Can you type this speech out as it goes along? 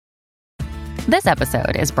This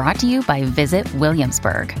episode is brought to you by Visit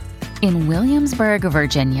Williamsburg. In Williamsburg,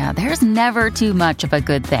 Virginia, there's never too much of a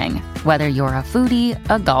good thing. Whether you're a foodie,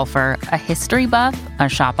 a golfer, a history buff, a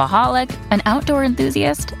shopaholic, an outdoor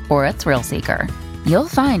enthusiast, or a thrill seeker, you'll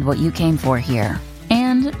find what you came for here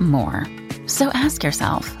and more. So ask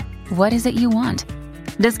yourself, what is it you want?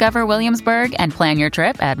 Discover Williamsburg and plan your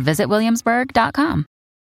trip at visitwilliamsburg.com.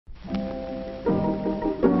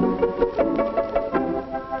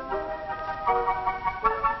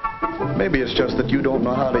 Maybe it's just that you don't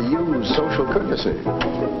know how to use social courtesy.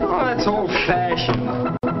 Oh, that's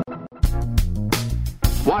old-fashioned.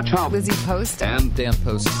 Watch how Lizzie Post and Dan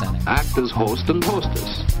Post-Senning act as host and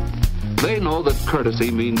hostess. They know that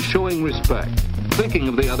courtesy means showing respect, thinking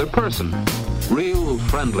of the other person, real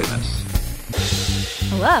friendliness.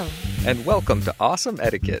 Hello. And welcome to Awesome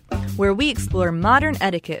Etiquette, where we explore modern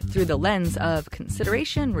etiquette through the lens of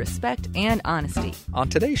consideration, respect, and honesty. On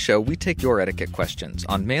today's show, we take your etiquette questions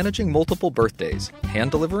on managing multiple birthdays,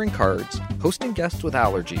 hand-delivering cards, hosting guests with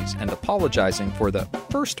allergies, and apologizing for the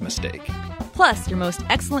first mistake. Plus, your most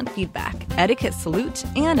excellent feedback, etiquette salute,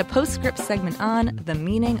 and a postscript segment on the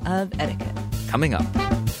meaning of etiquette. Coming up.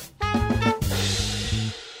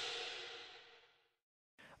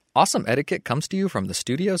 Awesome Etiquette comes to you from the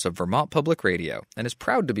studios of Vermont Public Radio and is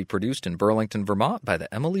proud to be produced in Burlington, Vermont by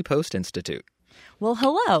the Emily Post Institute. Well,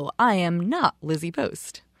 hello. I am not Lizzie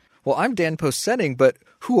Post. Well, I'm Dan Post-Senning, but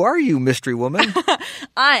who are you, mystery woman?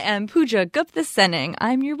 I am Pooja Gupta-Senning.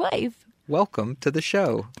 I'm your wife. Welcome to the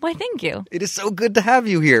show. Why, thank you. It is so good to have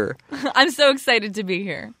you here. I'm so excited to be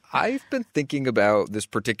here. I've been thinking about this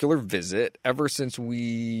particular visit ever since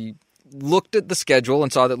we looked at the schedule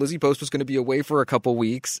and saw that Lizzie Post was going to be away for a couple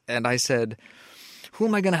weeks. And I said, who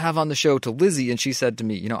am I going to have on the show to Lizzie? And she said to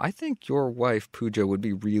me, I think your wife, Pooja, would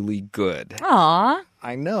be really good. Aw.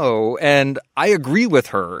 I know. And I agree with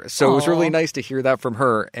her. So It was really nice to hear that from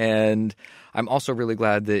her. And I'm also really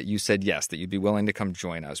glad that you said yes, that you'd be willing to come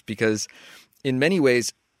join us. Because in many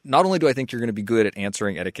ways, not only do I think you're going to be good at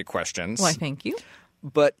answering etiquette questions. Why, thank you.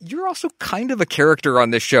 But you're also kind of a character on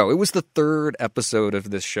this show. It was the third episode of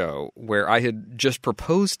this show where I had just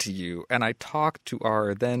proposed to you, and I talked to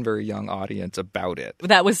our then very young audience about it.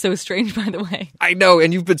 That was so strange, by the way. I know,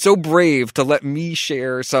 and you've been so brave to let me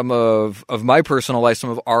share some of my personal life, some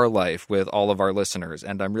of our life with all of our listeners,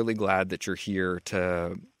 and I'm really glad that you're here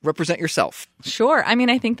to represent yourself. Sure. I mean,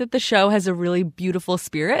 I think that the show has a really beautiful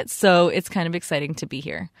spirit, so it's kind of exciting to be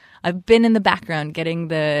here. I've been in the background getting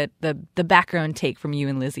the background take from you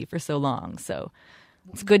and Lizzie for so long, so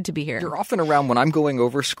it's good to be here. You're often around when I'm going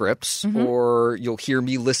over scripts, or you'll hear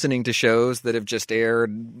me listening to shows that have just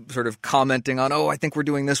aired, sort of commenting on, I think we're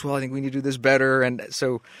doing this well, I think we need to do this better. And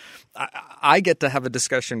so I get to have a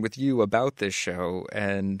discussion with you about this show,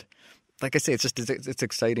 and like I say, it's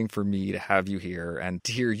exciting for me to have you here and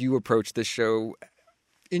to hear you approach this show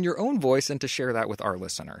in your own voice and to share that with our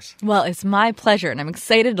listeners. Well, it's my pleasure, and I'm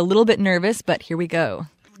excited, a little bit nervous, but here we go.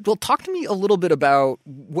 Well, talk to me a little bit about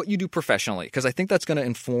what you do professionally, because I think that's going to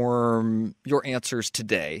inform your answers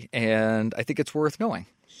today, and I think it's worth knowing.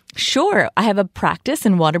 Sure. I have a practice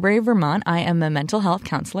in Waterbury, Vermont. I am a mental health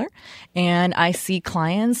counselor, and I see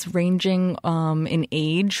clients ranging in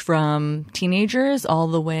age from teenagers all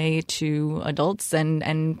the way to adults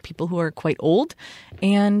and people who are quite old.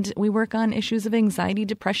 And we work on issues of anxiety,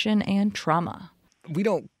 depression, and trauma. We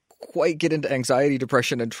don't quite get into anxiety,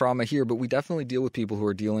 depression, and trauma here, but we definitely deal with people who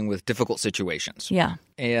are dealing with difficult situations. Yeah.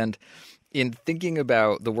 And in thinking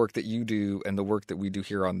about the work that you do and the work that we do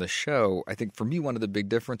here on the show, I think for me, one of the big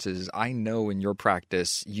differences is I know in your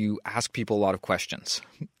practice, you ask people a lot of questions,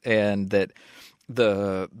 and that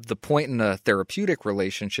the point in a therapeutic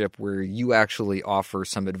relationship where you actually offer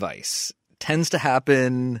some advice tends to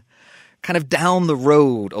happen kind of down the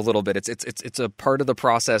road a little bit. It's a part of the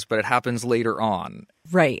process, but it happens later on.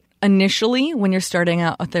 Right. Initially, when you're starting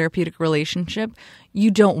out a therapeutic relationship,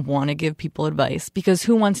 you don't want to give people advice, because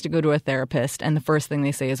who wants to go to a therapist and the first thing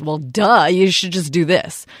they say is, well, duh, you should just do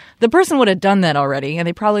this. The person would have done that already, and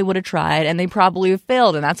they probably would have tried, and they probably have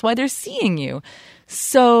failed, and that's why they're seeing you.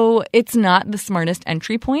 So it's not the smartest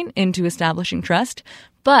entry point into establishing trust,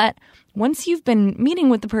 but once you've been meeting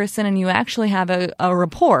with the person and you actually have a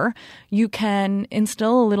rapport, you can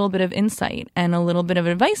instill a little bit of insight and a little bit of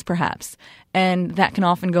advice, perhaps. And that can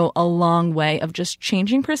often go a long way of just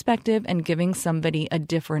changing perspective and giving somebody a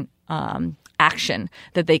different action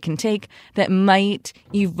that they can take that might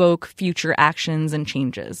evoke future actions and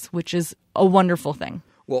changes, which is a wonderful thing.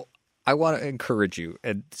 Well, I want to encourage you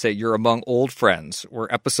and say you're among old friends. We're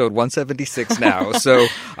episode 176 now. So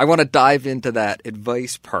I want to dive into that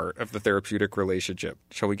advice part of the therapeutic relationship.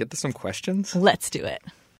 Shall we get to some questions? Let's do it.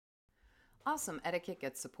 Awesome Etiquette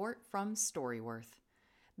gets support from Storyworth.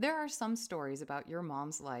 There are some stories about your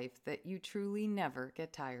mom's life that you truly never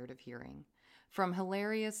get tired of hearing. From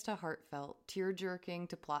hilarious to heartfelt, tear-jerking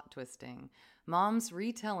to plot-twisting, Mom's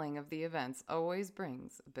retelling of the events always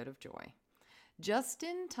brings a bit of joy. Just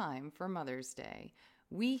in time for Mother's Day,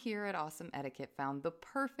 we here at Awesome Etiquette found the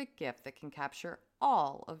perfect gift that can capture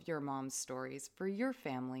all of your mom's stories for your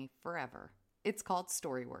family forever. It's called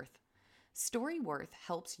Storyworth. Storyworth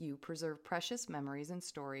helps you preserve precious memories and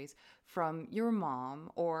stories from your mom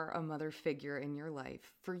or a mother figure in your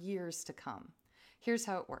life for years to come. Here's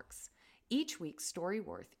how it works. Each week,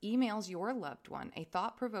 Storyworth emails your loved one a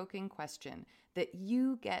thought-provoking question that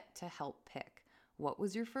you get to help pick. What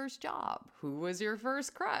was your first job? Who was your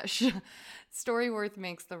first crush? Storyworth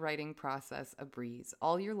makes the writing process a breeze.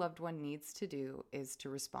 All your loved one needs to do is to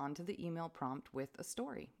respond to the email prompt with a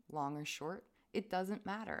story. Long or short, it doesn't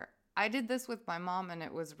matter. I did this with my mom and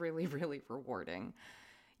it was really, really rewarding.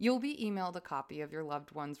 You'll be emailed a copy of your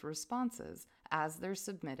loved one's responses as they're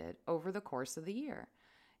submitted over the course of the year.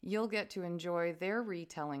 You'll get to enjoy their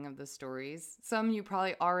retelling of the stories, some you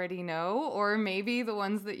probably already know, or maybe the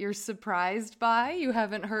ones that you're surprised by you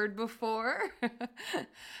haven't heard before.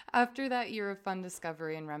 After that year of fun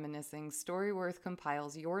discovery and reminiscing, Storyworth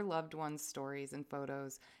compiles your loved one's stories and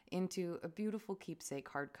photos into a beautiful keepsake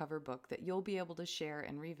hardcover book that you'll be able to share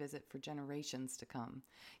and revisit for generations to come.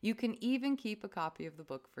 You can even keep a copy of the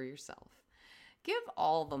book for yourself. Give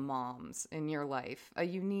all the moms in your life a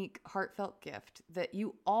unique, heartfelt gift that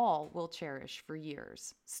you all will cherish for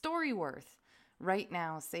years. Storyworth. Right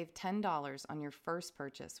now, save $10 on your first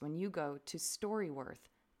purchase when you go to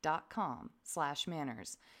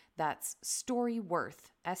storyworth.com/manners. That's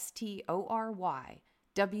Storyworth,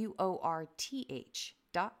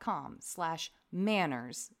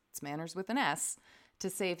 STORYWORTH.com/manners. It's manners with an S, to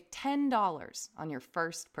save $10 on your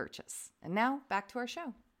first purchase. And now, back to our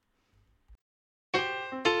show.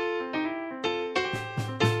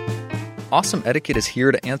 Awesome Etiquette is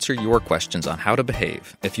here to answer your questions on how to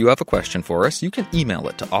behave. If you have a question for us, you can email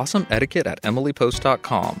it to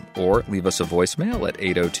awesomeetiquette@emilypost.com or leave us a voicemail at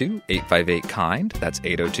 802-858-KIND. That's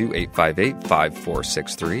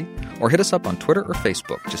 802-858-5463. Or hit us up on Twitter or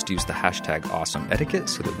Facebook. Just use the hashtag #AwesomeEtiquette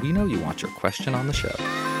so that we know you want your question on the show.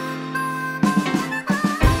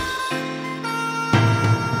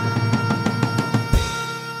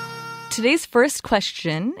 Today's first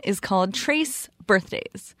question is called Trace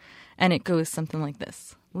Birthdays. And it goes something like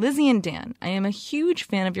this. Lizzie and Dan, I am a huge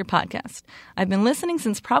fan of your podcast. I've been listening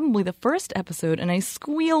since probably the first episode, and I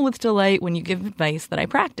squeal with delight when you give advice that I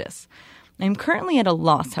practice. I am currently at a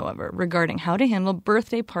loss, however, regarding how to handle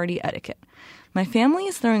birthday party etiquette. My family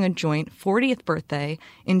is throwing a joint 40th birthday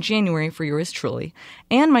in January for yours truly,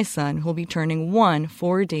 and my son, who will be turning 1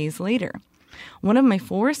 4 days later. One of my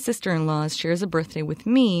 4 sister-in-laws shares a birthday with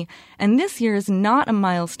me, and this year is not a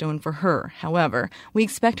milestone for her. However, we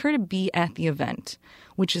expect her to be at the event,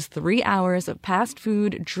 which is 3 hours of fast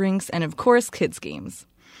food, drinks, and of course, kids' games.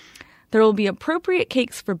 There will be appropriate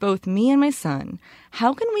cakes for both me and my son.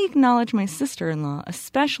 How can we acknowledge my sister-in-law,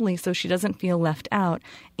 especially so she doesn't feel left out,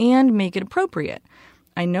 and make it appropriate?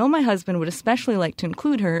 I know my husband would especially like to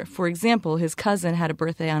include her. For example, his cousin had a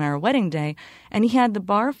birthday on our wedding day, and he had the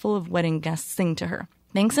bar full of wedding guests sing to her.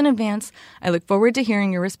 Thanks in advance. I look forward to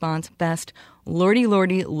hearing your response. Best, Lordy,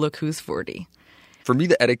 Lordy, look who's 40. For me,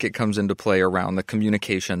 the etiquette comes into play around the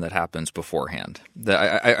communication that happens beforehand.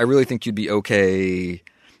 I really think you'd be okay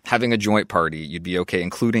having a joint party. You'd be okay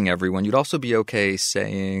including everyone. You'd also be okay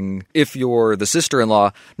saying, if you're the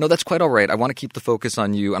sister-in-law, no, that's quite all right. I want to keep the focus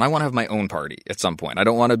on you, and I want to have my own party at some point. I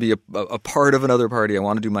don't want to be a part of another party. I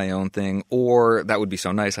want to do my own thing, or that would be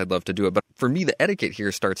so nice. I'd love to do it. But for me, the etiquette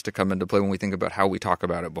here starts to come into play when we think about how we talk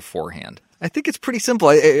about it beforehand. I think it's pretty simple.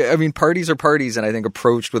 I mean, parties are parties, and I think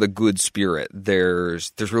approached with a good spirit,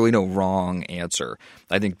 there's really no wrong answer.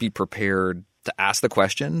 I think be prepared to ask the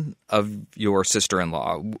question of your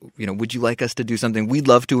sister-in-law, would you like us to do something? We'd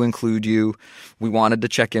love to include you. We wanted to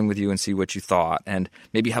check in with you and see what you thought, and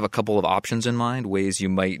maybe have a couple of options in mind, ways you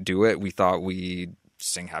might do it. We thought we'd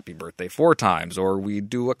sing happy birthday 4 times, or we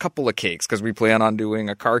do a couple of cakes because we plan on doing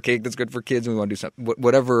a car cake that's good for kids and we want to do something,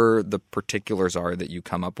 whatever the particulars are that you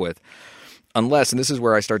come up with. Unless, and this is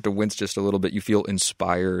where I start to wince just a little bit, you feel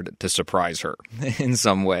inspired to surprise her in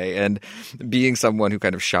some way. And being someone who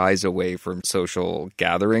kind of shies away from social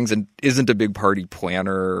gatherings and isn't a big party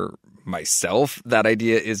planner myself, that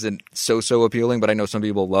idea isn't so appealing. But I know some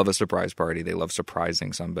people love a surprise party. They love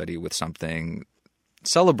surprising somebody with something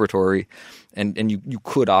celebratory, and you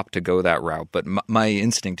could opt to go that route. But my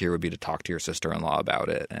instinct here would be to talk to your sister-in-law about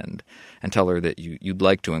it and tell her that you'd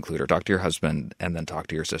like to include her. Talk to your husband and then talk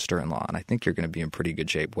to your sister-in-law. And I think you're going to be in pretty good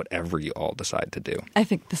shape whatever you all decide to do. I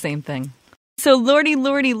think the same thing. So lordy,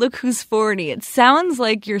 look who's 40. It sounds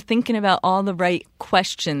like you're thinking about all the right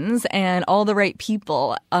questions and all the right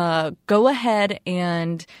people. Go ahead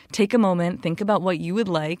and take a moment. Think about what you would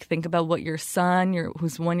like. Think about what your son,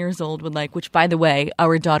 who's 1 year old, would like, which, by the way,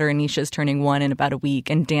 our daughter Anisha is turning 1 in about a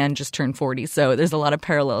week, and Dan just turned 40. So there's a lot of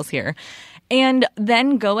parallels here. And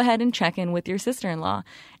then go ahead and check in with your sister-in-law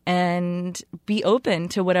and be open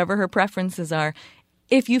to whatever her preferences are.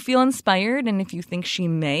 If you feel inspired and if you think she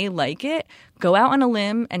may like it, go out on a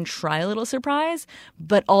limb and try a little surprise,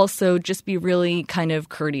 but also just be really kind of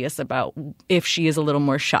courteous about if she is a little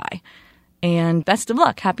more shy. And best of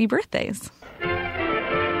luck. Happy birthdays.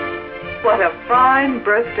 What a fine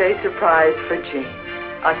birthday surprise for Jean.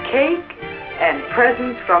 A cake and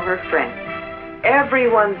presents from her friends.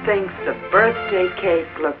 Everyone thinks the birthday cake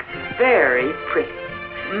looks very pretty.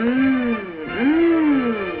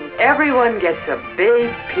 Everyone gets a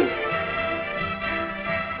big piece.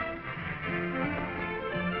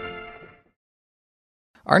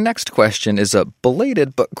 Our next question is a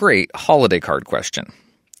belated but great holiday card question.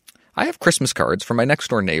 I have Christmas cards from my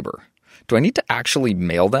next-door neighbor. Do I need to actually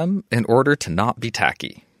mail them in order to not be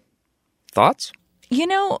tacky? Thoughts? You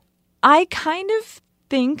know, I kind of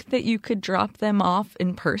think that you could drop them off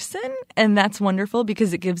in person, and that's wonderful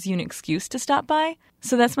because it gives you an excuse to stop by.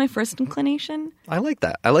 So that's my first inclination. I like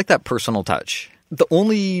that. I like that personal touch. The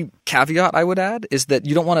only caveat I would add is that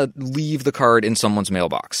you don't want to leave the card in someone's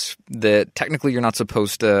mailbox. That technically you're not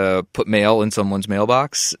supposed to put mail in someone's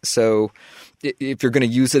mailbox. So if you're going to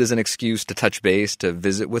use it as an excuse to touch base, to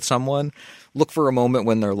visit with someone, look for a moment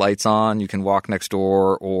when their light's on. You can walk next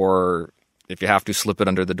door, or if you have to, slip it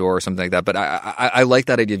under the door or something like that. But I like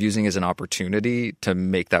that idea of using it as an opportunity to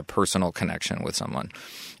make that personal connection with someone.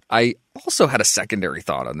 I also had a secondary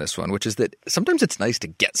thought on this one, which is that sometimes it's nice to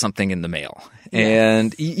get something in the mail. Yes.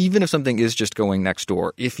 And even if something is just going next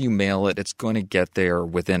door, if you mail it, it's going to get there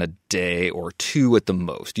within a day or two at the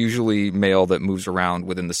most. Usually mail that moves around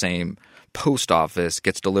within the same post office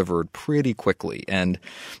gets delivered pretty quickly. And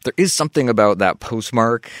there is something about that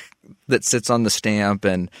postmark that sits on the stamp,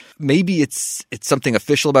 and maybe it's something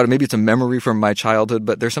official about it. Maybe it's a memory from my childhood,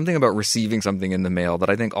 but there's something about receiving something in the mail that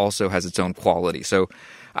I think also has its own quality. So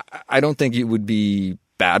I don't think it would be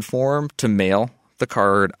bad form to mail the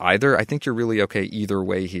card either. I think you're really okay either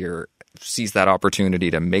way here. Seize that opportunity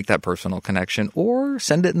to make that personal connection, or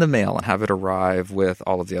send it in the mail and have it arrive with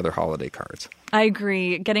all of the other holiday cards. I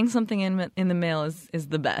agree. Getting something in the mail is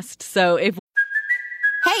the best. So if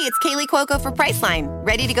Hey, it's Kaylee Cuoco for Priceline.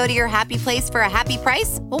 Ready to go to your happy place for a happy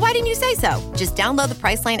price? Well, why didn't you say so? Just download the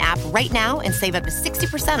Priceline app right now and save up to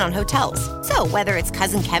 60% on hotels. So whether it's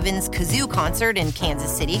Cousin Kevin's Kazoo Concert in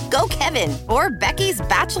Kansas City, go Kevin, or Becky's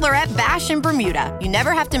Bachelorette Bash in Bermuda, you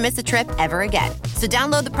never have to miss a trip ever again. So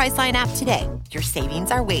download the Priceline app today. Your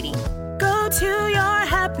savings are waiting. Go to your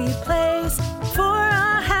happy place for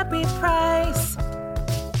a happy price.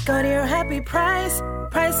 Go to your happy price,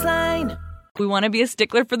 Priceline. we want to be a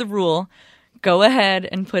stickler for the rule, go ahead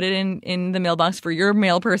and put it in the mailbox for your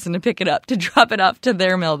mail person to pick it up, to drop it off to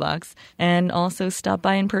their mailbox. And also stop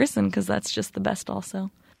by in person, because that's just the best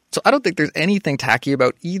also. So I don't think there's anything tacky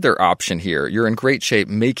about either option here. You're in great shape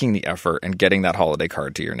making the effort and getting that holiday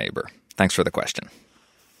card to your neighbor. Thanks for the question.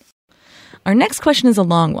 Our next question is a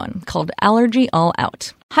long one called Allergy All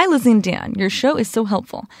Out. Hi, Lizzie and Dan. Your show is so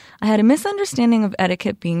helpful. I had a misunderstanding of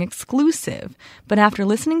etiquette being exclusive, but after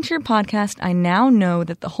listening to your podcast, I now know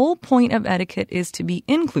that the whole point of etiquette is to be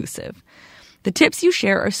inclusive. The tips you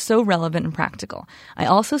share are so relevant and practical. I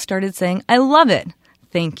also started saying, I love it.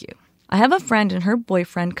 Thank you. I have a friend and her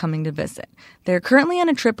boyfriend coming to visit. They're currently on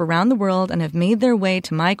a trip around the world and have made their way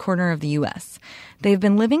to my corner of the U.S. They've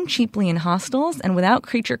been living cheaply in hostels and without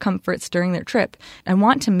creature comforts during their trip and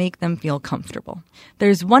want to make them feel comfortable.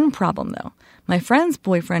 There's one problem, though. My friend's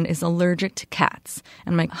boyfriend is allergic to cats,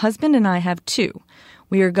 and my husband and I have two.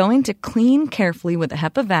 We are going to clean carefully with a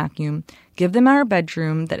HEPA vacuum, give them our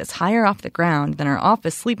bedroom that is higher off the ground than our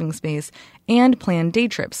office sleeping space, and plan day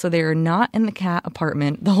trips so they are not in the cat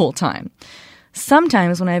apartment the whole time.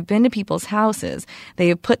 Sometimes when I've been to people's houses, they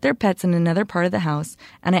have put their pets in another part of the house,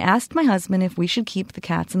 and I asked my husband if we should keep the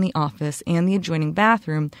cats in the office and the adjoining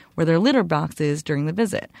bathroom where their litter box is during the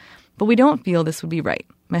visit. But we don't feel this would be right,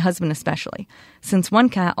 my husband especially, since one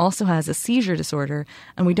cat also has a seizure disorder,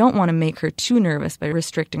 and we don't want to make her too nervous by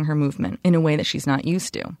restricting her movement in a way that she's not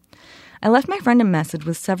used to. I left my friend a message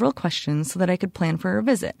with several questions so that I could plan for her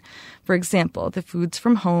visit. For example, the foods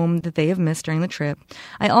from home that they have missed during the trip.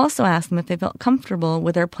 I also asked them if they felt comfortable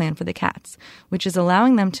with our plan for the cats, which is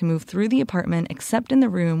allowing them to move through the apartment except in the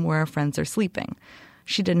room where our friends are sleeping.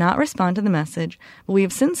 She did not respond to the message, but we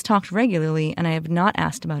have since talked regularly and I have not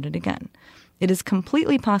asked about it again. It is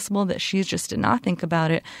completely possible that she just did not think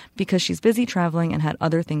about it because she's busy traveling and had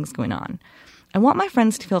other things going on. I want my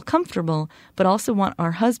friends to feel comfortable, but also want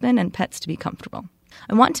our husband and pets to be comfortable.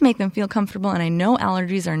 I want to make them feel comfortable, and I know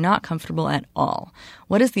allergies are not comfortable at all.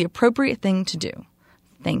 What is the appropriate thing to do?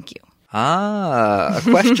 Thank you. A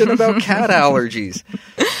question about cat allergies.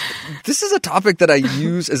 This is a topic that I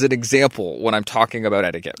use as an example when I'm talking about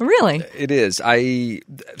etiquette. Really? It is. I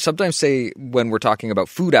sometimes say when we're talking about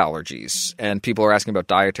food allergies and people are asking about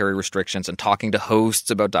dietary restrictions and talking to hosts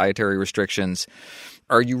about dietary restrictions,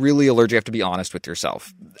 are you really allergic? You have to be honest with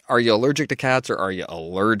yourself. Are you allergic to cats or are you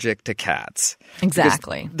allergic to cats?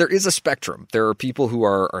 Exactly. Because there is a spectrum. There are people who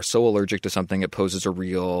are so allergic to something it poses a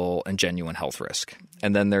real and genuine health risk.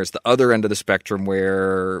 And then there's the other end of the spectrum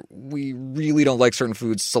where we really don't like certain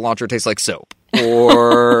foods. Cilantro tastes like soap.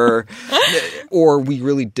 Or we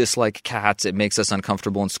really dislike cats. It makes us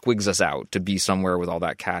uncomfortable and squigs us out to be somewhere with all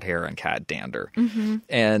that cat hair and cat dander. Mm-hmm.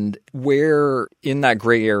 And where in that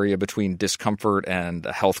gray area between discomfort and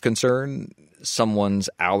a health concern someone's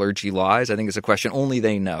allergy lies, I think is a question only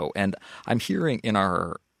they know. And I'm hearing in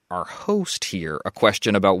our host here a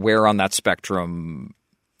question about where on that spectrum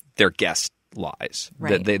their guest lies.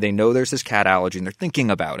 Right. That they know there's this cat allergy and they're thinking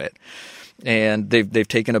about it. And they've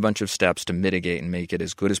taken a bunch of steps to mitigate and make it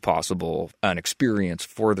as good as possible an experience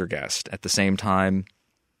for their guest. At the same time,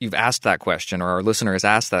 you've asked that question, or our listener has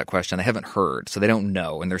asked that question. They haven't heard, so they don't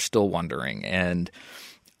know, and they're still wondering. And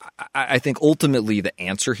I think ultimately the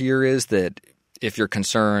answer here is that if you're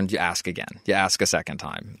concerned, you ask again. You ask a second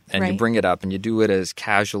time, and you bring it up, and you do it as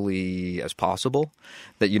casually as possible,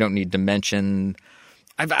 that you don't need to mention –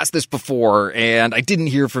 I've asked this before and I didn't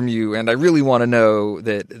hear from you, and I really want to know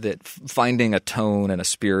that finding a tone and a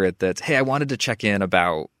spirit that's, hey, I wanted to check in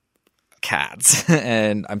about cats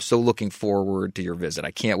and I'm so looking forward to your visit.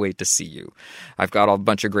 I can't wait to see you. I've got a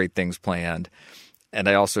bunch of great things planned, and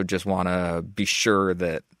I also just want to be sure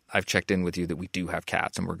that I've checked in with you that we do have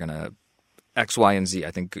cats and we're going to X, Y, and Z.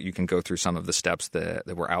 I think you can go through some of the steps that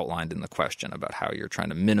were outlined in the question about how you're trying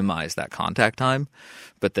to minimize that contact time,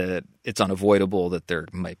 but that it's unavoidable that there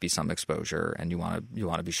might be some exposure, and you want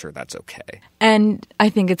to be sure that's okay. And I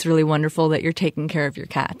think it's really wonderful that you're taking care of your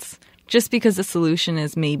cats. Just because the solution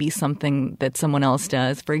is maybe something that someone else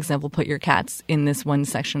does, for example, put your cats in this one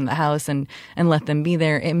section of the house and let them be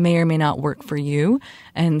there, it may or may not work for you.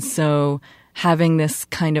 And so having this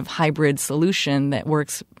kind of hybrid solution that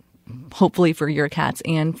works hopefully for your cats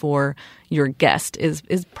and for your guest is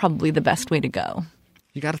probably the best way to go.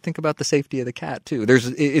 You got to think about the safety of the cat too.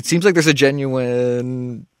 It seems like there's a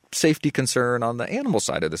genuine safety concern on the animal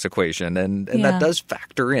side of this equation, and that does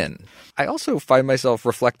factor in. I also find myself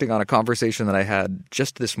reflecting on a conversation that I had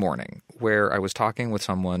just this morning where I was talking with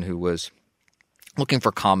someone who was looking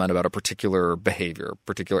for comment about a particular behavior,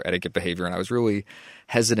 particular etiquette behavior, and I was really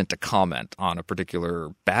hesitant to comment on a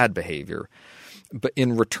particular bad behavior. But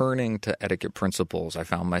in returning to etiquette principles, I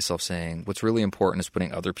found myself saying what's really important is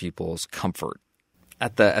putting other people's comfort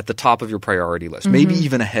at the top of your priority list, maybe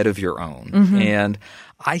even ahead of your own. And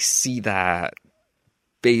I see that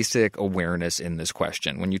basic awareness in this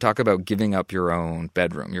question. When you talk about giving up your own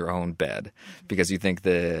bedroom, your own bed, because you think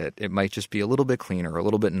that it might just be a little bit cleaner, a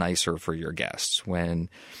little bit nicer for your guests. When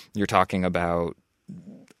you're talking about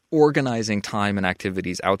organizing time and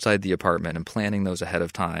activities outside the apartment and planning those ahead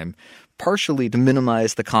of time, partially to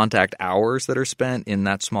minimize the contact hours that are spent in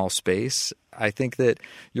that small space, I think that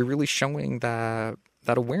you're really showing that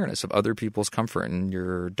awareness of other people's comfort, and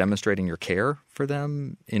you're demonstrating your care for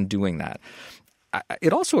them in doing that.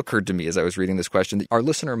 It also occurred to me as I was reading this question that our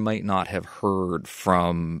listener might not have heard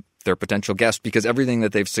from their potential guest because everything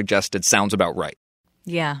that they've suggested sounds about right.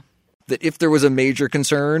 Yeah. That if there was a major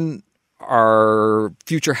concern, our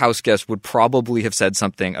future house guest would probably have said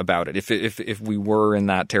something about it. If we were in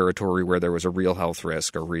that territory where there was a real health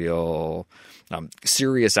risk, a real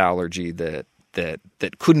serious allergy that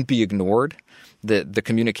couldn't be ignored, that the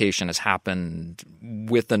communication has happened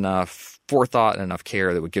with enough forethought and enough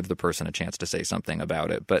care that would give the person a chance to say something about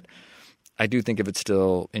it. But I do think if it's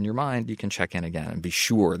still in your mind, you can check in again and be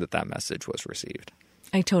sure that that message was received.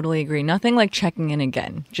 I totally agree. Nothing like checking in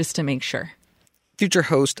again, just to make sure. Future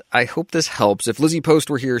host, I hope this helps. If Lizzie Post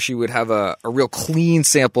were here, she would have a real clean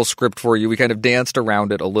sample script for you. We kind of danced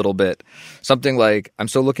around it a little bit. Something like, I'm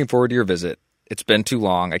so looking forward to your visit. It's been too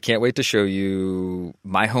long. I can't wait to show you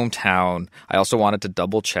my hometown. I also wanted to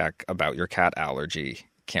double check about your cat allergy.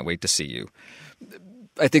 Can't wait to see you.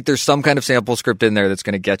 I think there's some kind of sample script in there that's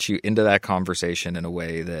going to get you into that conversation in a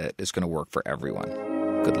way that is going to work for everyone.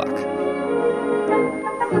 Good luck.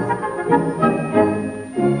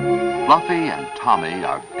 Fluffy and Tommy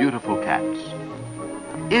are beautiful cats.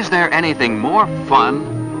 Is there anything more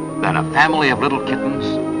fun than a family of little kittens?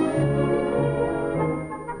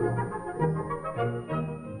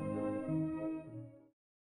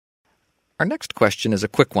 Our next question is a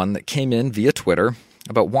quick one that came in via Twitter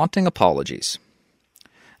about wanting apologies.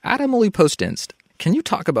 At Emily Postinst, can you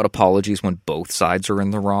talk about apologies when both sides are in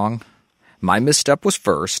the wrong? My misstep was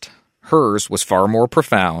first. Hers was far more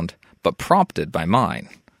profound, but prompted by mine.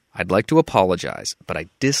 I'd like to apologize, but I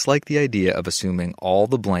dislike the idea of assuming all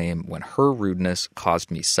the blame when her rudeness caused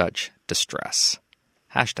me such distress.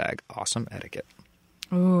 #awesome etiquette.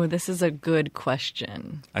 Ooh, this is a good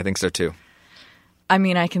question. I think so too. I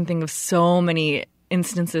mean, I can think of so many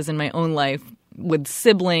instances in my own life with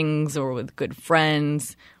siblings or with good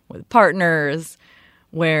friends, with partners,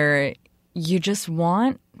 where you just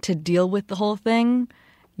want to deal with the whole thing.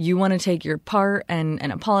 You want to take your part and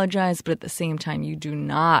apologize, but at the same time, you do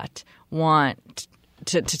not want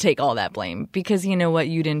to take all that blame because you know what?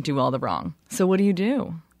 You didn't do all the wrong. So what do you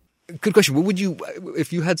do? Good question. What would you,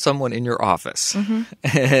 if you had someone in your office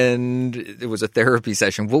and it was a therapy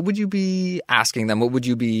session, what would you be asking them? What would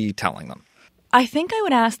you be telling them? I think I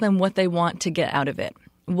would ask them what they want to get out of it,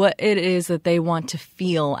 what it is that they want to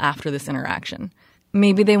feel after this interaction.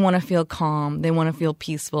 Maybe they want to feel calm. They want to feel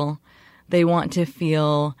peaceful. They want to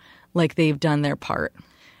feel like they've done their part.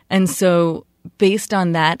 And so based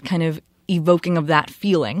on that kind of evoking of that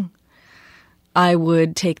feeling, I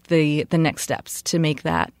would take the next steps to make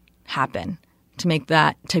that happen, to make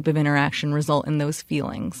that type of interaction result in those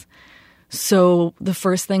feelings. So the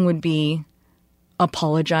first thing would be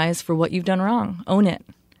apologize for what you've done wrong. Own it.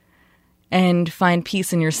 And find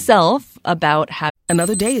peace in yourself about how.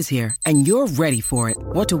 Another day is here, and you're ready for it.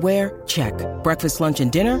 What to wear? Check. Breakfast, lunch, and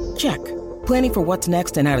dinner? Check. Planning for what's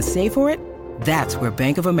next and how to save for it? That's where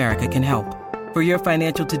Bank of America can help. For your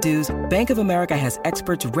financial to-dos, Bank of America has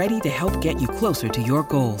experts ready to help get you closer to your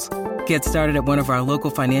goals. Get started at one of our local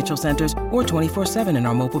financial centers or 24/7 in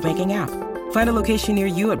our mobile banking app. Find a location near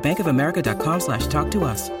you at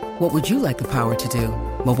bankofamerica.com/talktous. What would you like the power to do?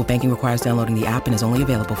 Mobile banking requires downloading the app and is only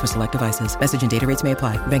available for select devices. Message and data rates may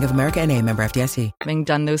apply. Bank of America N.A., member FDIC. Having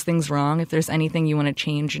done those things wrong, if there's anything you want to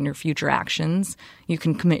change in your future actions, you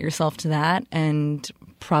can commit yourself to that and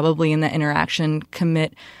probably in that interaction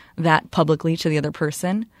commit that publicly to the other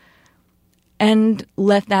person and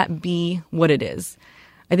let that be what it is.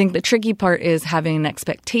 I think the tricky part is having an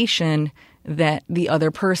expectation that the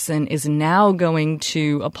other person is now going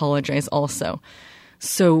to apologize also.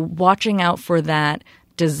 So watching out for that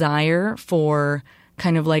desire for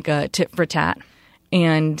kind of like a tit for tat.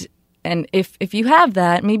 And if you have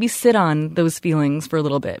that, maybe sit on those feelings for a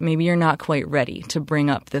little bit. Maybe you're not quite ready to bring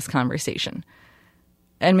up this conversation.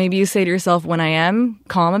 And maybe you say to yourself, when I am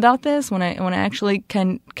calm about this, when I actually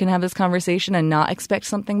can have this conversation and not expect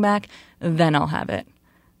something back, then I'll have it.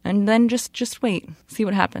 And then just wait, see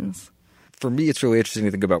what happens. For me, it's really interesting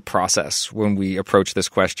to think about process when we approach this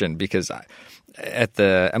question because at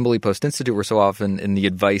the Emily Post Institute, we're so often in the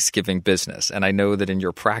advice-giving business. And I know that in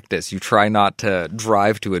your practice, you try not to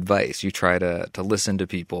drive to advice. You try to listen to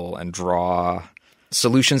people and draw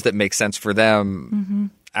solutions that make sense for them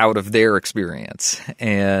out of their experience.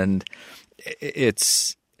 And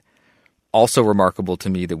it's also remarkable to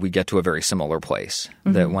me that we get to a very similar place.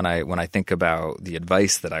 That when I think about the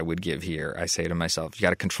advice that I would give here, I say to myself, you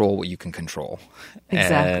got to control what you can control.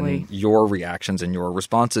 Exactly. And your reactions and your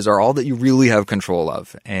responses are all that you really have control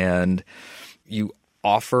of. And you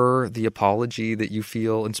offer the apology that you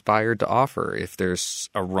feel inspired to offer. If there's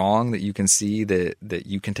a wrong that you can see that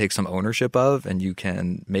you can take some ownership of and you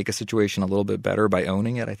can make a situation a little bit better by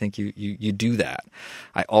owning it, I think you do that.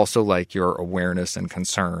 I also like your awareness and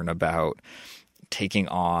concern about taking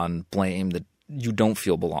on blame that you don't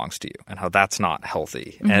feel belongs to you and how that's not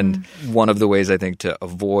healthy. And one of the ways I think to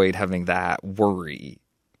avoid having that worry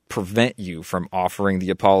prevent you from offering the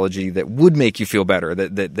apology that would make you feel better,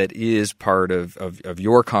 that is part of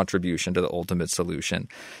your contribution to the ultimate solution,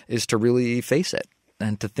 is to really face it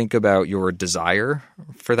and to think about your desire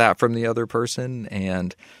for that from the other person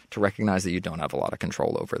and to recognize that you don't have a lot of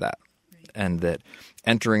control over that. And that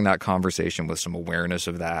entering that conversation with some awareness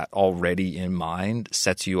of that already in mind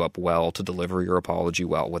sets you up well to deliver your apology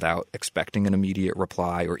well without expecting an immediate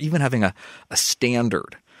reply or even having a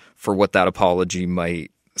standard for what that apology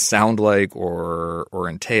might sound like or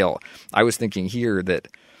entail. I was thinking here that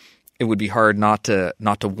it would be hard not to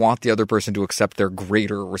want the other person to accept their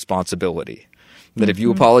greater responsibility. That if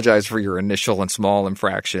you apologize for your initial and small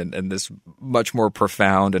infraction and this much more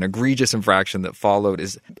profound and egregious infraction that followed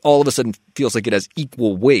is all of a sudden feels like it has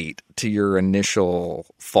equal weight to your initial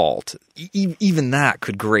fault, even that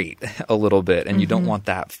could grate a little bit. And you don't want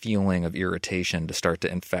that feeling of irritation to start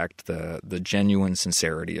to infect the genuine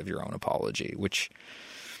sincerity of your own apology, which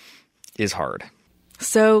is hard.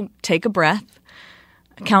 So take a breath,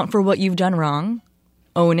 account for what you've done wrong,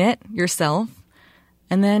 own it yourself,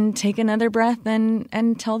 and then take another breath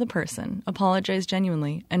and tell the person, apologize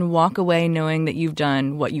genuinely, and walk away knowing that you've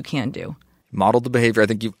done what you can do. Model the behavior. I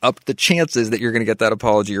think you've upped the chances that you're going to get that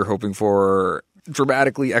apology you're hoping for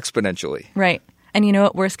dramatically, exponentially. Right. And you know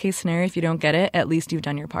what? Worst case scenario, if you don't get it, at least you've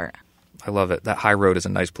done your part. I love it. That high road is a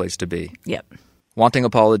nice place to be. Yep. Wanting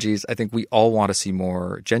apologies, I think we all want to see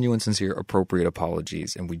more genuine, sincere, appropriate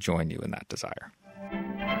apologies, and we join you in that desire.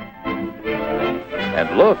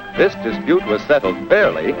 And look, this dispute was settled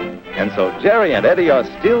fairly, and so Jerry and Eddie are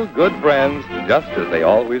still good friends, just as they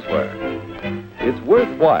always were. It's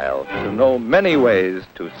worthwhile to know many ways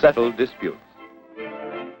to settle disputes.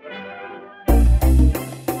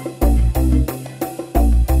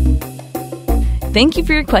 Thank you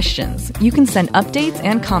for your questions. You can send updates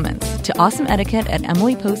and comments to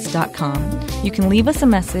awesomeetiquette@emilypost.com. You can leave us a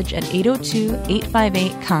message at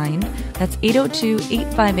 802-858-KIND. That's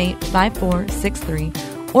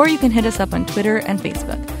 802-858-5463. Or you can hit us up on Twitter and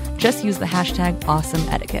Facebook. Just use the hashtag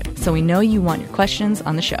awesomeetiquette so we know you want your questions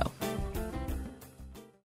on the show.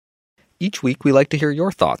 Each week, we like to hear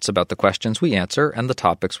your thoughts about the questions we answer and the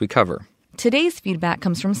topics we cover. Today's feedback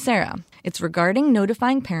comes from Sarah. It's regarding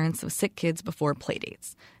notifying parents of sick kids before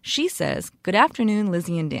playdates. She says, "Good afternoon,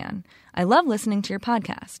 Lizzie and Dan. I love listening to your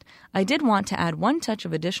podcast. I did want to add one touch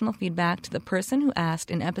of additional feedback to the person who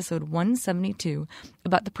asked in episode 172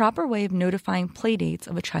 about the proper way of notifying playdates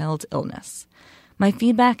of a child's illness. My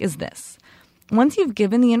feedback is this. Once you've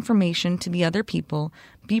given the information to the other people,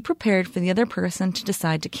 be prepared for the other person to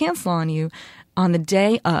decide to cancel on you on the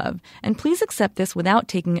day of, and please accept this without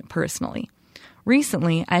taking it personally.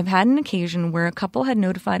 Recently, I've had an occasion where a couple had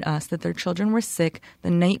notified us that their children were sick the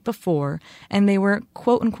night before, and they were,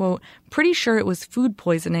 quote-unquote, pretty sure it was food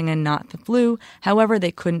poisoning and not the flu. However,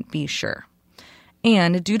 they couldn't be sure.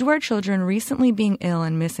 And due to our children recently being ill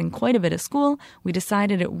and missing quite a bit of school, we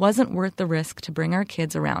decided it wasn't worth the risk to bring our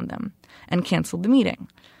kids around them, and canceled the meeting.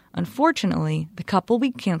 Unfortunately, the couple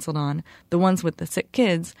we canceled on, the ones with the sick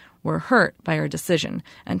kids, were hurt by our decision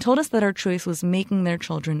and told us that our choice was making their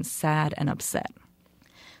children sad and upset.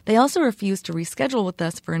 They also refused to reschedule with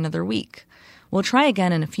us for another week. We'll try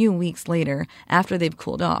again in a few weeks later after they've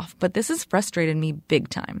cooled off, but this has frustrated me big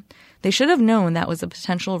time. They should have known that was a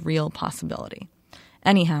potential real possibility.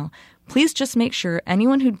 Anyhow, please just make sure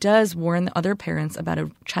anyone who does warn the other parents about a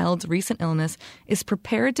child's recent illness is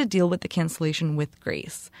prepared to deal with the cancellation with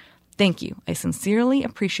grace. Thank you. I sincerely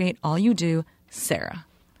appreciate all you do, Sarah."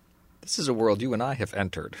 This is a world you and I have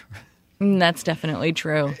entered. That's definitely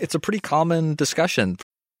true. It's a pretty common discussion.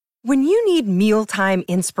 When you need mealtime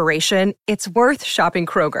inspiration, it's worth shopping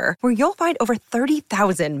Kroger, where you'll find over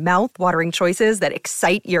 30,000 mouth-watering choices that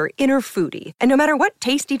excite your inner foodie. And no matter what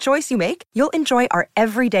tasty choice you make, you'll enjoy our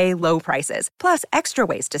everyday low prices, plus extra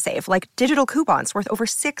ways to save, like digital coupons worth over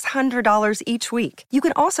 $600 each week. You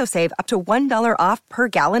can also save up to $1 off per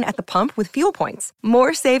gallon at the pump with fuel points.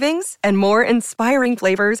 More savings and more inspiring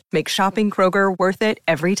flavors make shopping Kroger worth it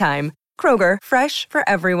every time. Kroger, fresh for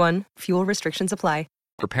everyone. Fuel restrictions apply.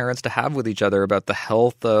 For parents to have with each other about the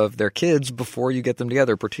health of their kids before you get them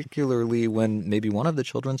together, particularly when maybe one of the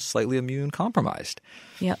children's slightly immune compromised.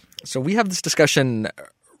 Yep. So we have this discussion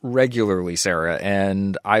regularly, Sarah,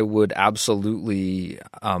 and I would absolutely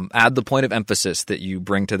add the point of emphasis that you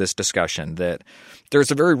bring to this discussion, that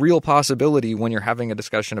there's a very real possibility when you're having a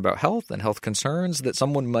discussion about health and health concerns that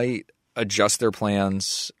someone might adjust their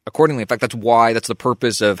plans accordingly. In fact, that's the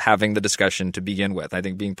purpose of having the discussion to begin with. I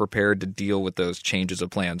think being prepared to deal with those changes of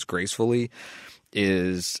plans gracefully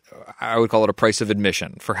is, I would call it a price of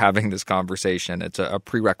admission for having this conversation. It's a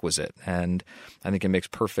prerequisite, and I think it makes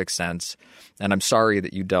perfect sense. And I'm sorry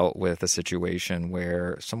that you dealt with a situation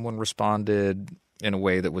where someone responded in a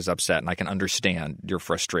way that was upset, and I can understand your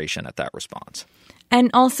frustration at that response.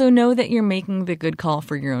 And also know that you're making the good call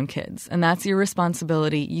for your own kids, and that's your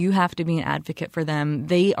responsibility. You have to be an advocate for them.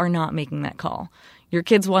 They are not making that call. Your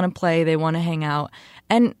kids want to play, they want to hang out,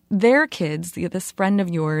 and their kids, this friend of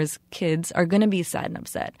yours, kids, are going to be sad and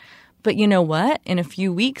upset. But you know what? In a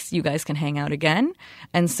few weeks, you guys can hang out again.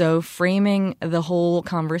 And so framing the whole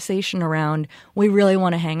conversation around, we really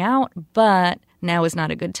want to hang out, but now is not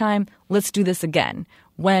a good time. Let's do this again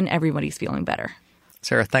when everybody's feeling better.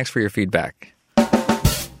 Sarah, thanks for your feedback.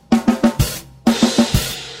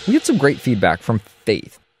 We had some great feedback from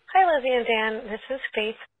Faith. Hi, Lizzie and Dan. This is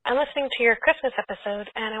Faith. I'm listening to your Christmas episode,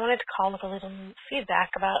 and I wanted to call with a little feedback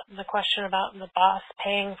about the question about the boss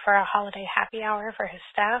paying for a holiday happy hour for his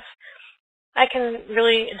staff. I can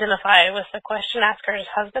really identify with the question asker's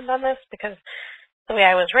husband on this, because the way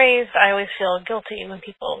I was raised, I always feel guilty when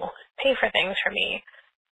people pay for things for me.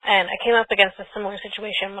 And I came up against a similar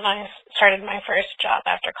situation when I started my first job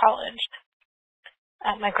after college.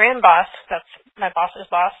 My grand boss, that's my boss's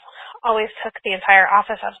boss, always took the entire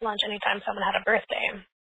office out to lunch anytime someone had a birthday.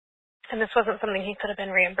 And this wasn't something he could have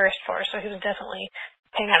been reimbursed for, so he was definitely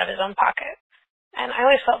paying out of his own pocket. And I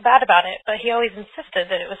always felt bad about it, but he always insisted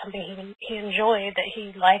that it was something he enjoyed, that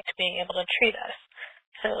he liked being able to treat us.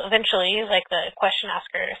 So eventually, like the question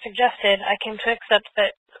asker suggested, I came to accept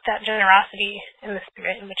that generosity in the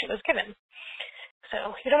spirit in which it was given.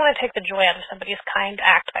 So you don't want to take the joy out of somebody's kind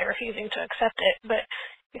act by refusing to accept it, but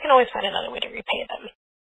you can always find another way to repay them.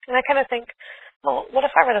 And I kind of think, well, what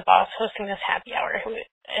if I were the boss hosting this happy hour who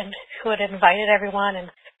had invited everyone and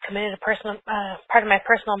committed a part of my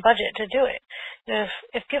personal budget to do it? You know,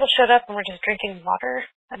 if people showed up and were just drinking water,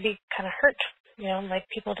 I'd be kind of hurt. You know, like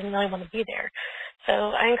people didn't really want to be there.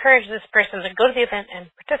 So I encourage this person to go to the event and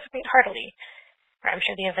participate heartily. I'm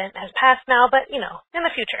sure the event has passed now, but, you know, in the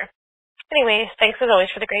future. Anyway, thanks as always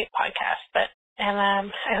for the great podcast.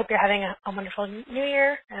 I hope you're having a wonderful New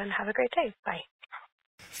Year, and have a great day. Bye.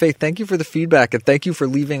 Faith, thank you for the feedback, and thank you for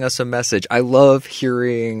leaving us a message. I love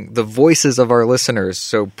hearing the voices of our listeners,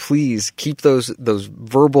 so please keep those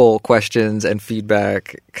verbal questions and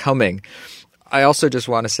feedback coming. I also just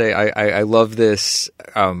want to say I love this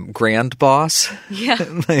grand boss. Yeah.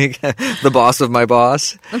 Like the boss of my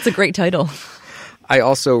boss. That's a great title. I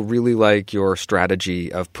also really like your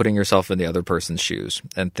strategy of putting yourself in the other person's shoes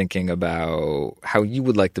and thinking about how you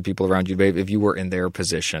would like the people around you to behave if you were in their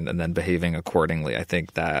position, and then behaving accordingly. I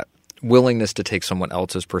think that willingness to take someone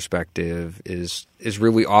else's perspective is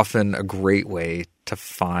really often a great way to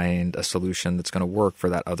find a solution that's going to work for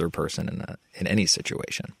that other person in any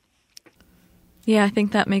situation. Yeah, I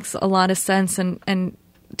think that makes a lot of sense. And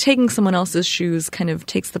taking someone else's shoes kind of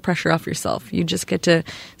takes the pressure off yourself. You just get to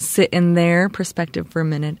sit in their perspective for a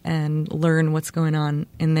minute and learn what's going on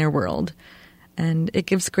in their world. And it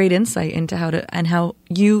gives great insight into how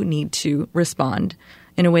you need to respond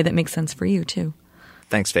in a way that makes sense for you too.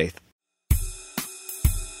 Thanks, Faith.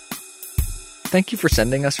 Thank you for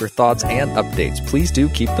sending us your thoughts and updates. Please do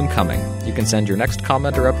keep them coming. You can send your next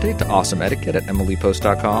comment or update to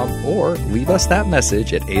awesomeetiquette@emilypost.com or leave us that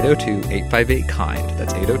message at 802-858-KIND.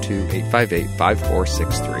 That's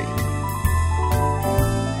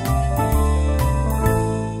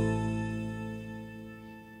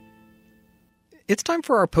 802-858-5463. It's time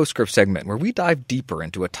for our postscript segment where we dive deeper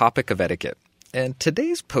into a topic of etiquette. And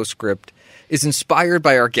today's postscript is inspired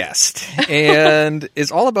by our guest and is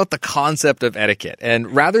all about the concept of etiquette.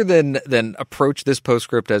 And rather than approach this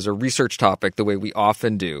postscript as a research topic the way we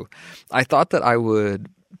often do, I thought that I would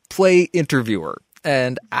play interviewer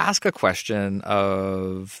and ask a question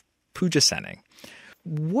of Pooja Senning.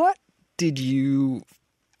 What did you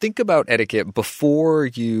think about etiquette before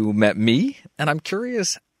you met me? And I'm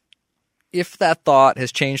curious if that thought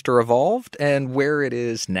has changed or evolved and where it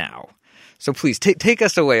is now. So please take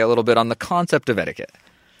us away a little bit on the concept of etiquette.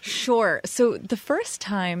 Sure. So the first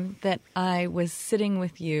time that I was sitting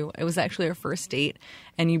with you, it was actually our first date,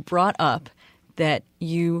 and you brought up that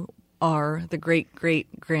you are the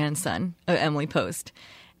great-great-grandson of Emily Post.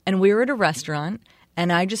 And we were at a restaurant,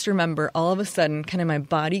 and I just remember all of a sudden kind of my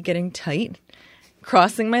body getting tight,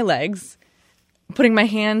 crossing my legs, putting my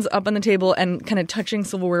hands up on the table and kind of touching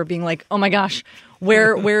silverware, being like, oh my gosh,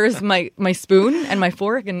 where is my spoon and my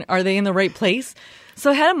fork, and are they in the right place?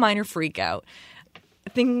 So I had a minor freak out.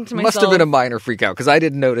 Thinking to myself, must have been a minor freak out because I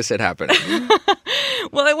didn't notice it happening.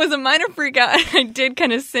 Well, it was a minor freak out. I did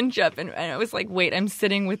kind of cinch up, and I was like, wait, I'm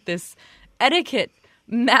sitting with this etiquette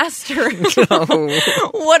master. No.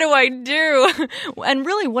 What do I do? And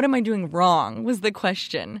really, what am I doing wrong was the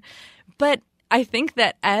question. But I think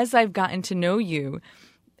that as I've gotten to know you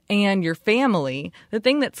and your family, the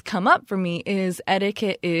thing that's come up for me is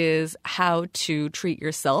etiquette is how to treat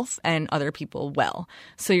yourself and other people well.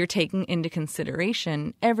 So you're taking into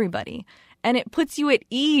consideration everybody. And it puts you at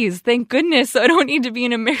ease, thank goodness. So I don't need to be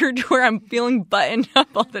in a marriage where I'm feeling buttoned up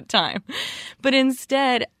all the time. But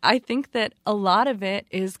instead, I think that a lot of it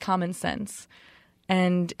is common sense.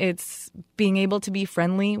 And it's being able to be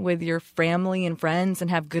friendly with your family and friends and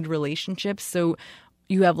have good relationships so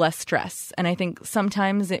you have less stress. And I think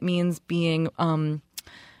sometimes it means being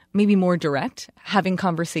maybe more direct, having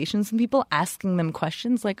conversations with people, asking them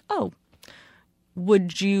questions like, oh,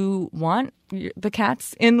 would you want the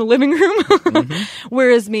cats in the living room? Mm-hmm.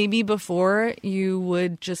 Whereas maybe before you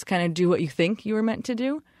would just kind of do what you think you were meant to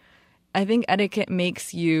do. I think etiquette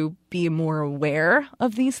makes you be more aware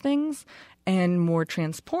of these things and more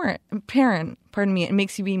transparent. It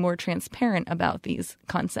makes you be more transparent about these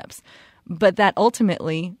concepts. But that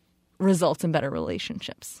ultimately results in better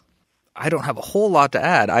relationships. I don't have a whole lot to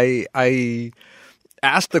add. I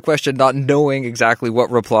asked the question not knowing exactly what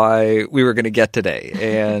reply we were going to get today.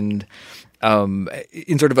 And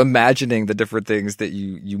in sort of imagining the different things that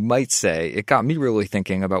you might say, it got me really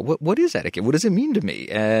thinking about what is etiquette? What does it mean to me?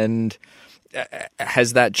 And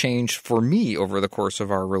has that changed for me over the course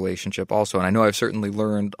of our relationship also? And I know I've certainly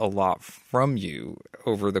learned a lot from you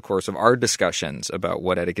over the course of our discussions about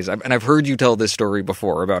what etiquette is. And I've heard you tell this story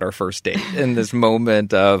before about our first date in this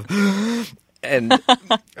moment of – and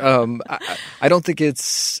I don't think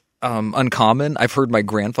it's uncommon. I've heard my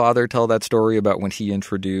grandfather tell that story about when he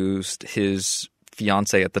introduced his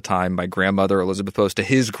fiance at the time, my grandmother, Elizabeth Post, to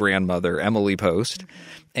his grandmother, Emily Post,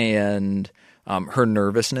 and her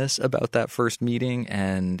nervousness about that first meeting.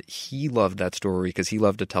 And he loved that story because he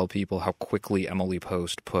loved to tell people how quickly Emily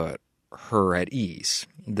Post put her at ease,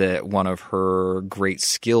 that one of her great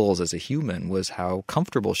skills as a human was how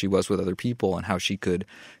comfortable she was with other people and how she could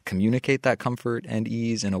communicate that comfort and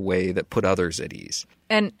ease in a way that put others at ease.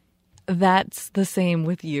 And that's the same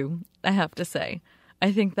with you, I have to say.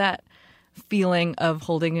 I think that feeling of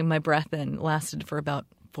holding my breath in lasted for about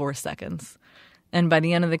 4 seconds. And by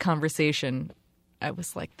the end of the conversation, I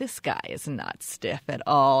was like, this guy is not stiff at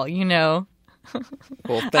all, you know?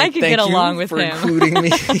 Well, I could get along with him. Thank you for including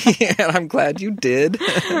me, and I'm glad you did.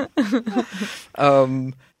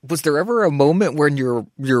 Was there ever a moment when your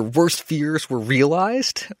worst fears were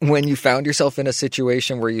realized, when you found yourself in a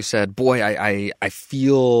situation where you said, boy, I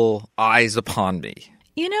feel eyes upon me?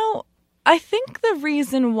 You know, I think the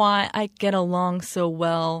reason why I get along so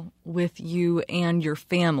well with you and your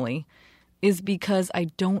family is because I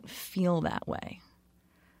don't feel that way.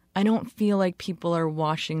 I don't feel like people are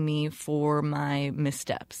watching me for my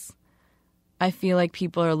missteps. I feel like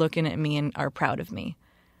people are looking at me and are proud of me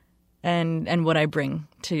and what I bring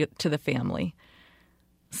to the family.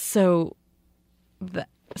 So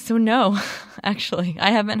no, actually,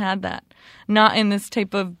 I haven't had that. Not in this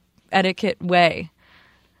type of etiquette way.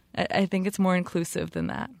 I think it's more inclusive than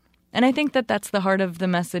that. And I think that that's the heart of the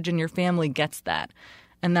message, and your family gets that.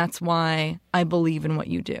 And that's why I believe in what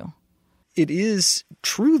you do. It is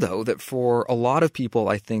true, though, that for a lot of people,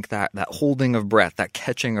 I think that holding of breath, that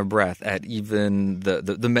catching of breath at even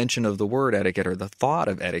the mention of the word etiquette or the thought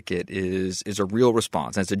of etiquette is a real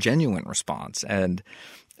response. And it's a genuine response. And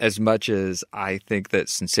as much as I think that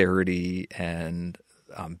sincerity and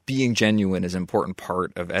being genuine is an important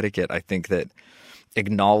part of etiquette, I think that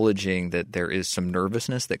acknowledging that there is some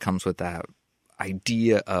nervousness that comes with that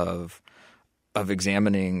idea of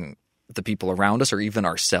examining the people around us or even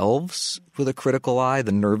ourselves with a critical eye,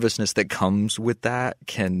 the nervousness that comes with that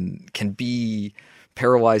can be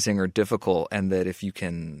paralyzing or difficult. And that if you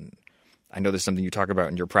can, I know there's something you talk about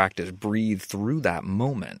in your practice, breathe through that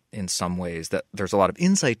moment in some ways, that there's a lot of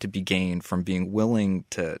insight to be gained from being willing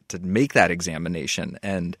to make that examination.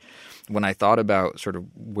 And when I thought about sort of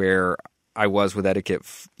where I was with etiquette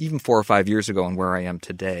even 4 or 5 years ago and where I am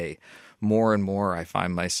today, more and more I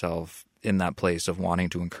find myself in that place of wanting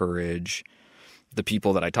to encourage the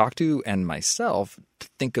people that I talk to and myself to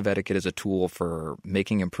think of etiquette as a tool for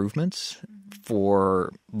making improvements,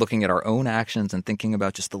 for looking at our own actions and thinking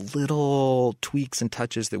about just the little tweaks and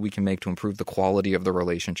touches that we can make to improve the quality of the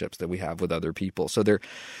relationships that we have with other people. So there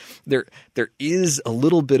is a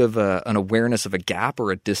little bit of an awareness of a gap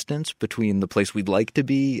or a distance between the place we'd like to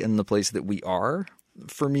be and the place that we are,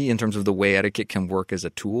 for me, in terms of the way etiquette can work as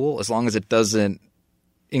a tool, as long as it doesn't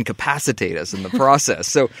incapacitate us in the process.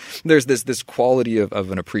 So there's this quality of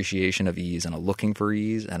an appreciation of ease and a looking for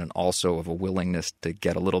ease, and also of a willingness to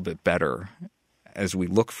get a little bit better as we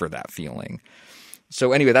look for that feeling.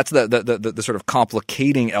 So anyway, that's the sort of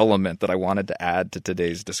complicating element that I wanted to add to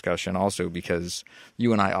today's discussion also, because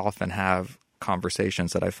you and I often have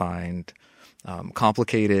conversations that I find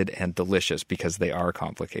complicated and delicious because they are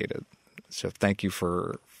complicated. So thank you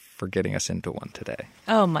for getting us into one today.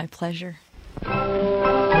 Oh, my pleasure. I'll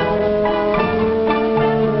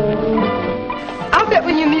bet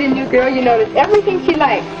when you meet a new girl, you notice everything she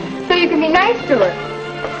likes, so you can be nice to her.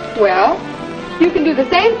 Well, you can do the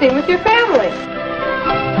same thing with your family.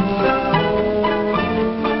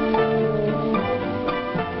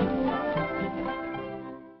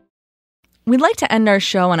 We'd like to end our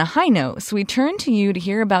show on a high note, so we turn to you to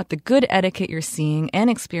hear about the good etiquette you're seeing and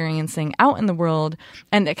experiencing out in the world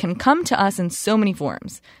and that can come to us in so many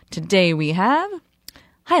forms. Today we have...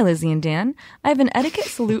 Hi, Lizzie and Dan. I have an etiquette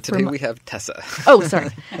salute Today we have Tessa. Oh, sorry.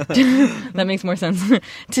 That makes more sense.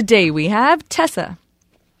 Today we have Tessa.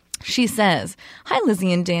 She says, "Hi,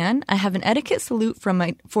 Lizzie and Dan. I have an etiquette salute for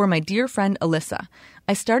my dear friend Alyssa.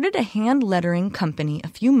 I started a hand lettering company a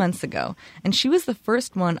few months ago, and she was the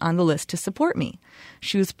first one on the list to support me.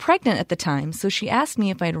 She was pregnant at the time, so she asked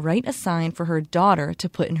me if I'd write a sign for her daughter to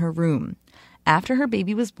put in her room. After her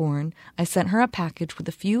baby was born, I sent her a package with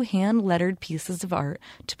a few hand-lettered pieces of art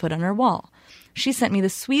to put on her wall. She sent me the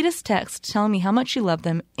sweetest text telling me how much she loved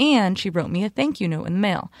them, and she wrote me a thank you note in the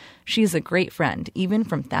mail. She is a great friend, even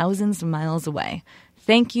from thousands of miles away.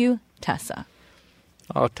 Thank you, Tessa."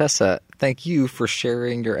 Oh, Tessa, thank you for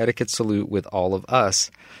sharing your etiquette salute with all of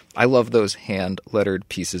us. I love those hand-lettered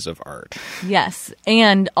pieces of art. Yes,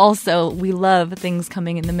 and also we love things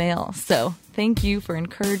coming in the mail. So thank you for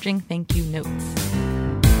encouraging thank you notes.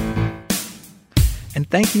 And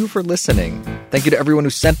thank you for listening. Thank you to everyone who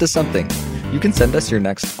sent us something. You can send us your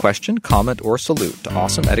next question, comment, or salute to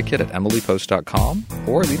awesomeetiquette@emilypost.com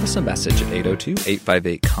or leave us a message at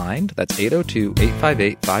 802-858-KIND. That's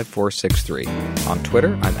 802-858-5463. On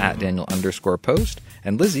Twitter, I'm at Daniel_Post,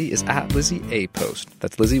 and Lizzie is at Lizzie A. Post.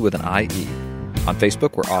 That's Lizzie with an I-E. On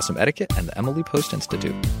Facebook, we're Awesome Etiquette and the Emily Post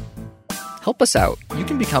Institute. Help us out. You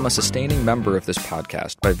can become a sustaining member of this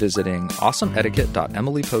podcast by visiting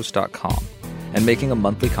awesomeetiquette.emilypost.com and making a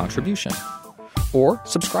monthly contribution. Or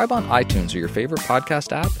subscribe on iTunes or your favorite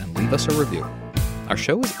podcast app and leave us a review. Our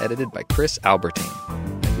show is edited by Chris Albertine.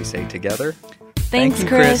 And we say together, Thanks, thank you,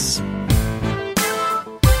 Chris.